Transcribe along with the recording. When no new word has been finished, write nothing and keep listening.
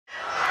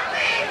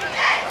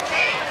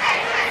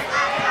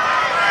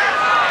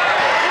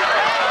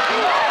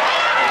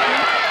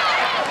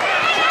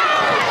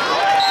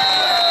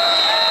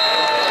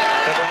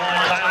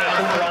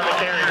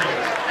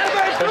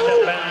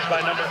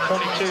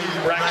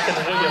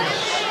Ashton Williams.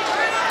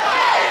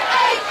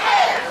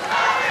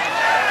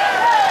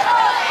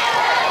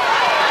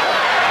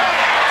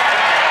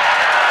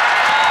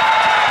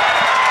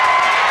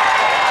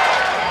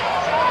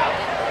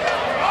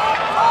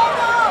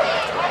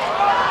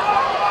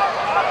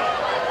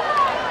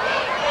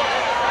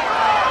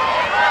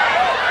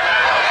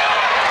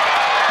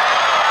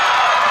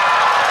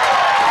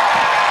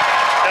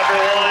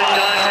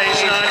 Dante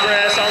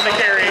Snodgrass on the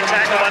carry,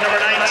 tackled by number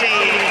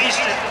 19,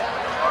 Easton.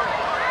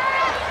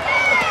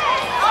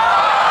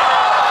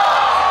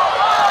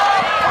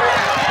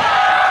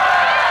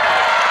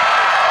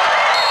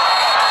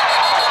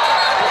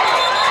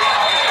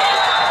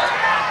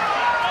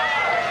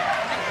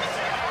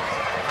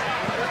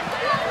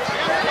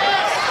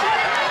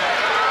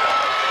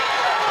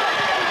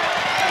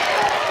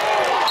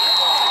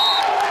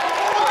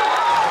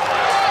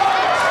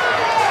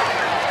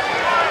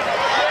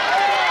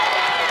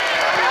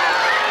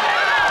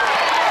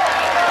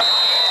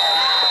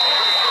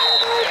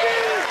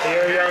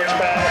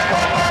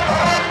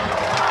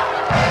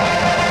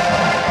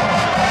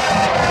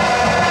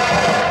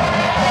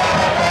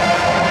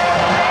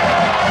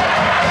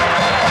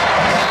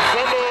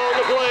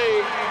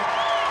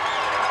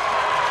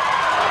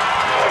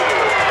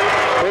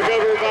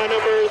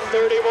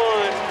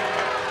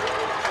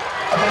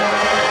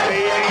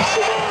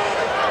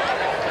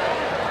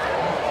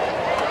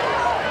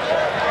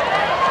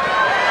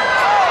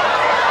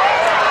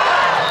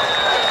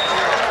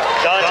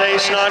 Dante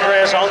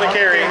Snodgrass on the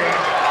carry.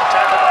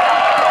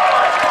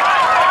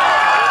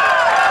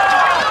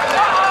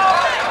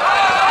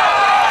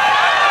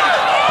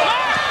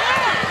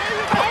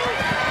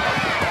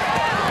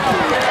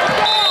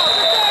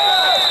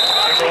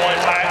 Number 1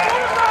 tackle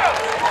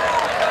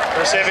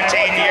for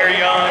 17, Dear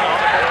Young.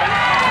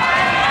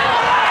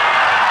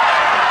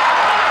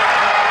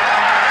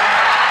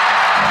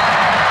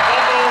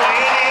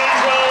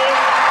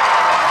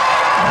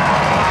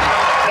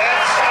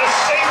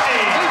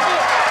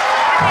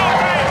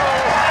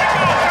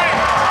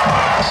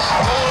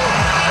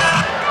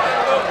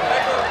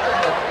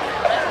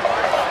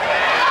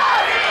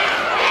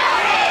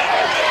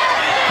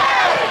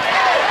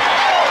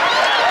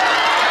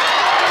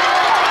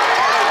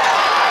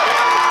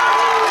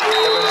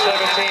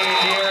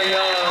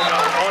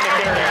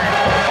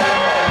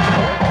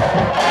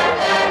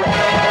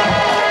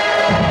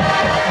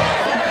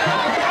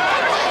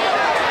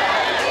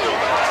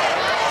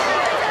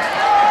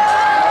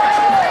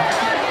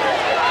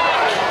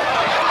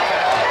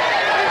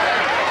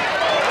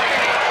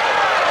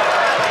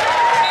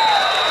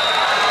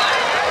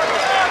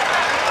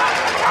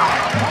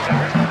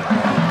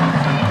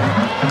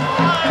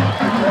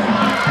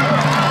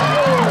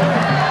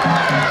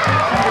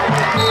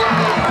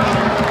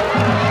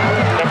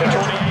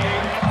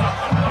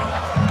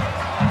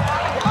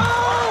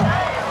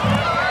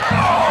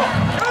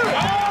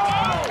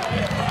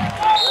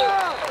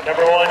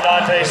 Number 1,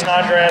 Dante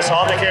Snodgrass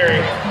on the carry.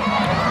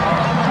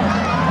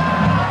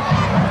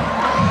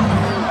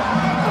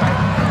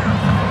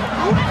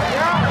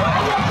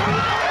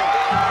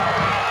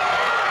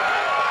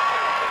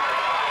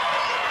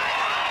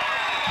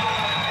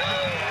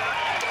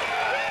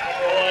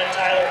 Number 1,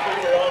 Tyler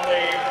Cooper on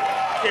the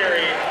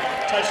carry.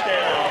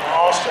 Touchdown,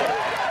 Austin.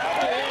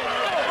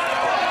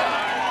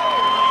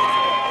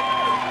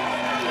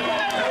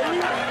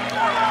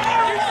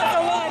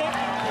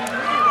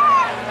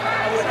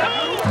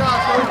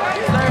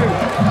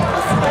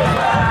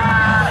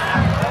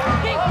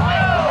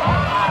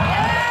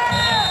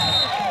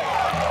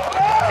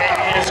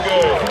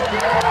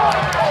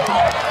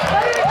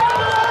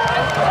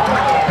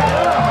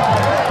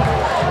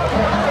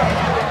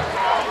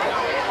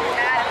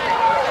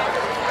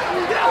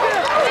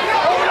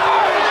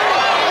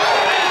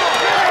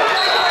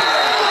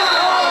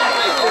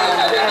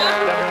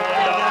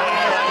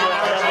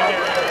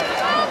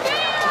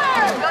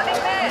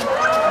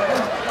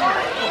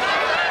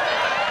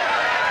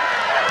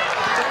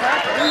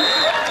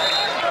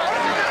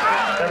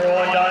 Number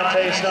 1,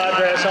 Dante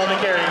Snodgrass on the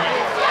carry.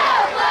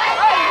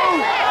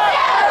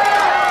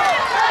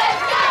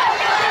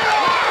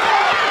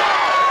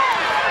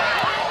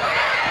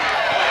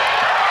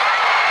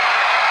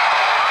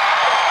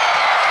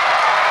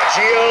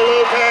 Gio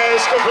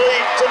Lopez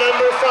complete to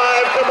number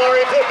 5,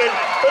 Kamari Pittman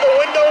for the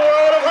Window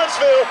World of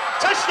Huntsville.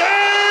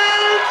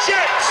 Touchdown,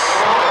 Jets!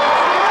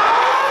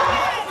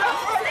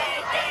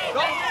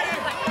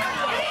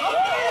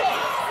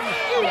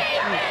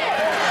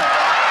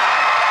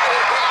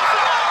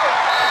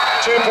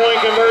 2-point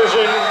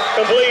conversion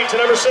complete to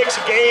number 6,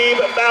 Gabe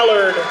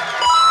Ballard.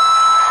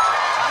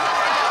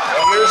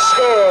 And your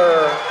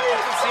score,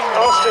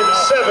 Austin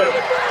 7.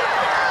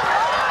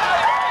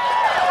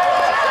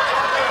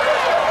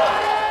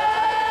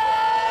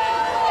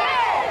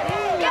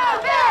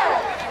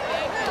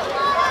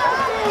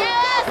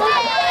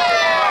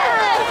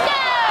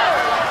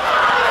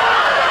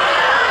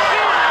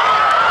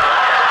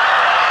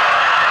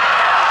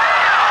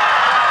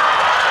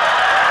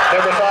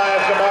 Number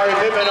 5, Kamari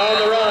Pittman on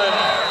the run.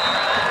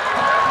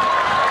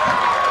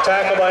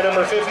 Tackle by by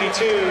number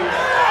 52.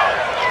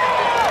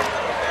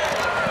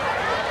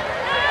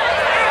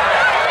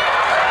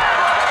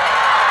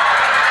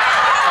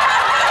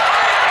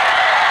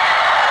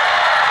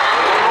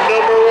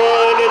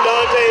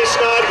 Dante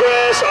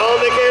Snodgrass on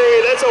the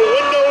carry. That's a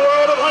window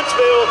world of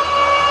Huntsville.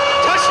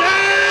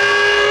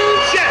 Touchdown,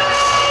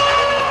 Jets!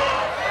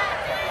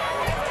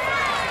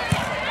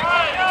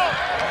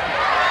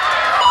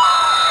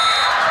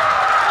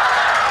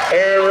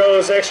 Aaron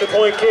Rose extra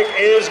point kick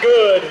is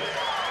good.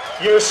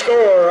 Your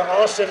score,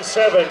 Austin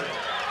 7.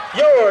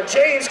 Your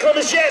James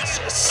Clemens Jets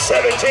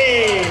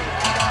 17.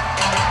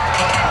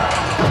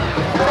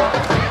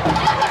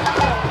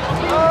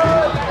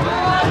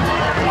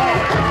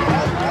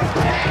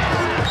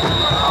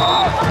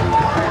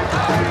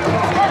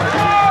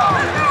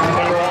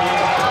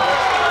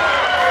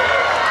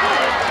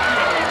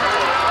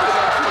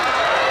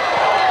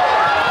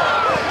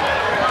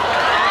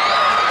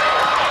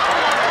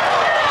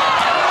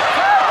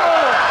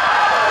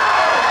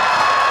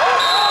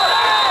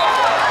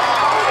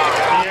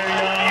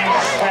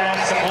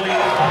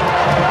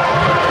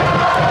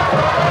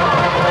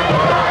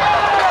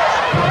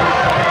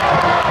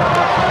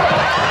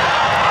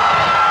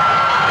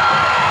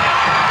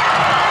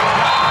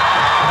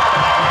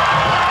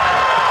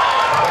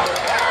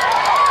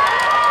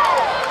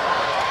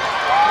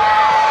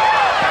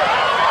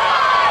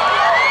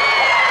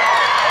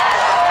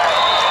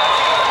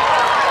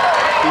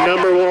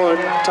 Number 1,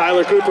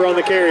 Tyler Cooper on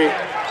the carry.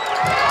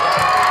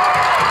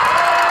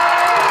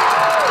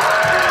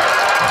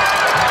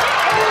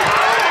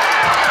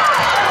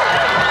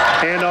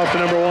 Hand off to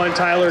number 1,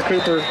 Tyler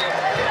Cooper.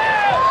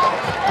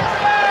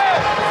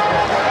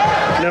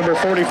 Number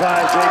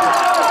 45, Jacob.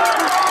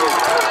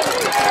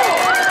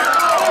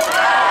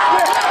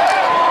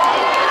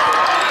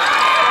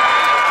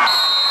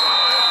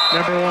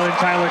 Number 1,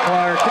 Tyler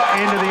Clark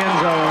into the end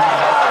zone.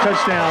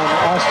 Touchdown,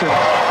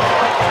 Austin.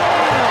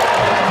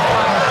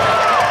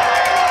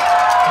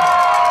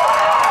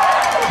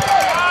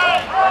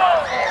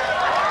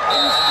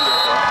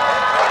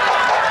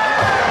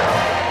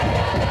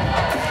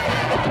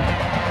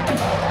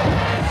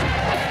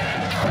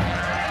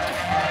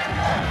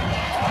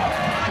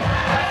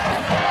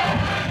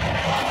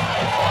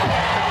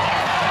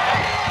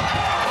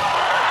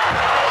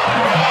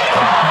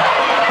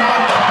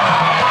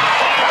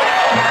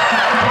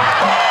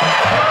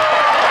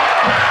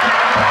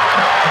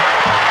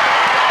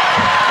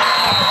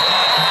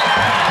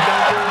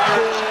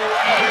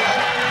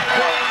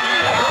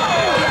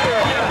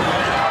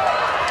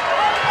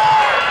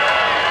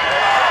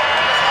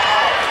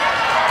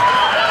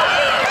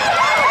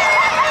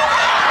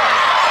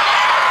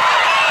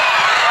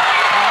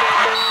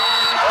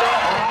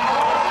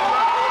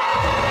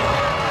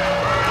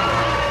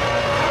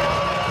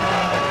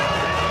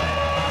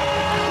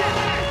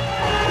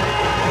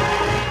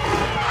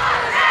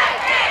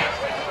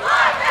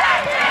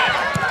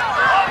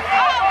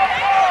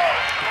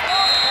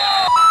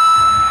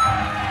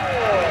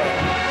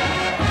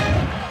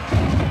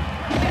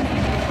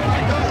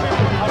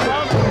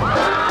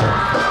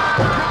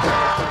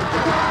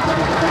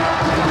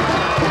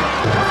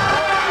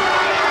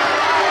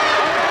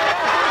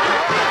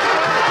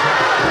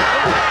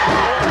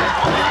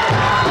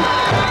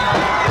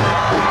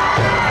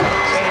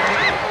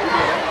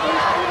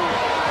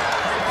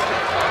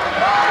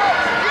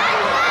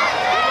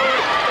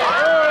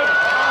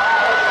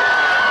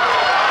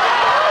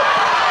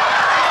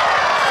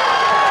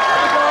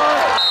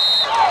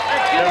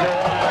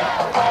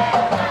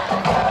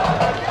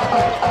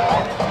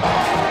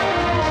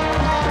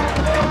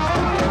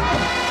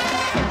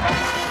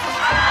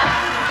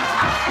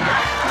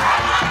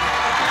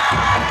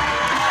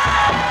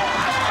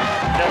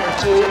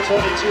 Number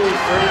 22,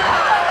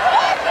 Brady.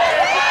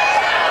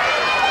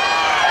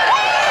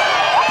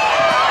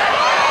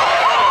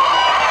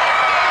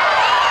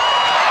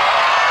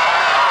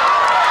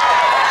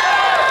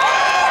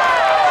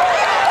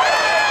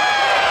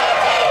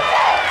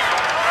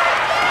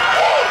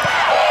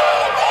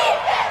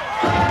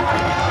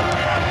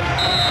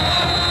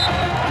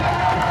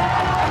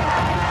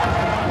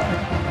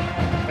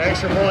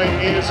 Extra point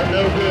is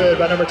no good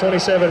by number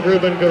 27,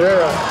 Ruben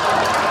Guerrero.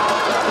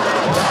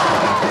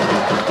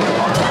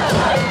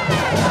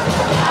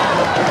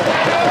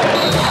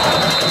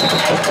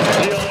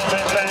 Deal.